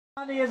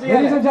Ladies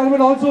and gentlemen,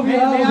 also we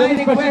have a very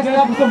special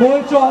guest, Mr.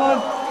 Mohit Chauhan.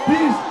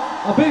 Please,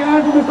 a big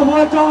hand for Mr.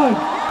 Mohit Chauhan.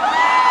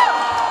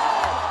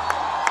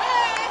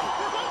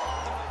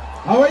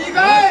 How are you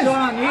guys?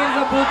 He is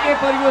a bouquet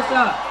for you,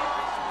 sir.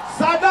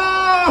 Sada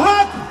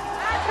hak!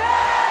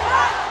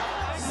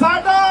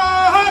 Sada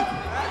hak!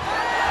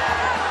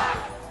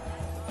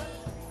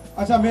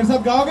 अच्छा मेरे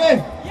साथ गाओगे?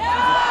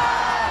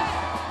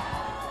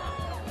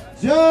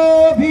 जो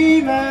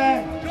भी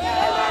मैं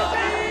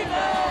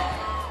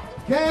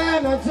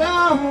कहना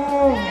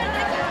चाहूँ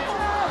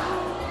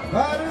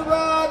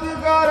बर्बाद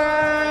करे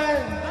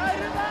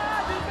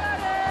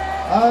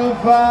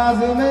अल्फाज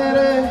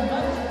मेरे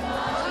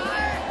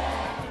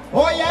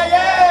Oh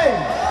yeah!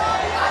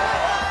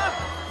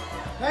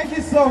 Thank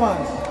you so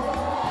much.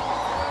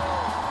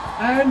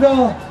 And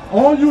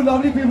all you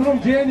lovely people from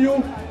JNU,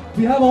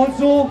 we have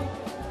also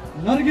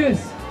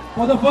Nargis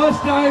for the first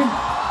time.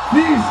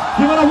 Please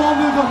give her a warm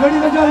welcome,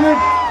 ladies and gentlemen.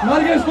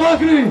 Nargis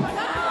Fakri.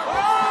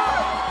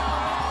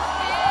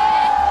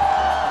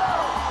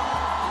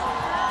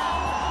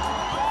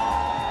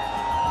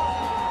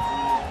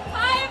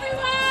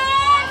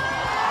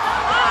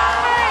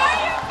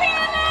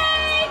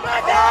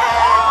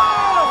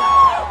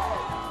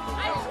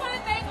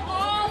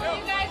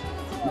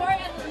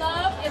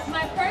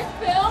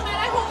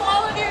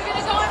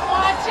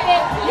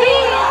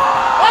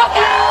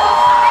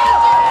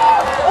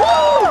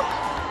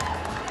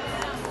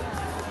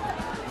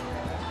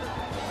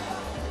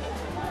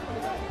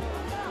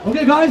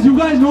 Okay guys, you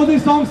guys know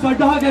this song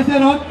Sataha Kaise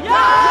Rock?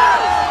 Yes!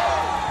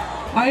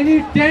 I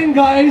need 10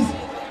 guys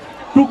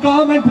to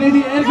come and play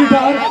the air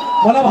guitar.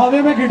 मतलब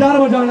हवे में guitar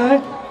बजाना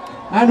है.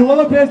 And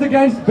whoever plays the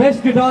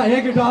best guitar,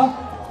 air guitar,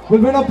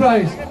 will win a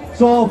prize.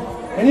 So,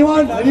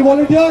 anyone? Any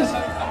volunteers?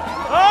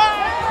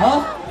 Huh?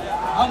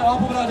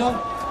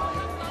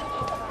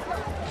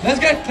 Let's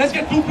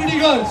get two pretty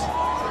girls.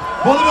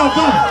 Both of them,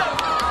 come.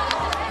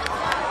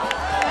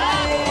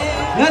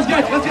 Let's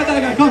get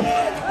that guy, come.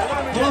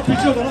 थोड़ा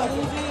पीछे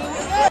हो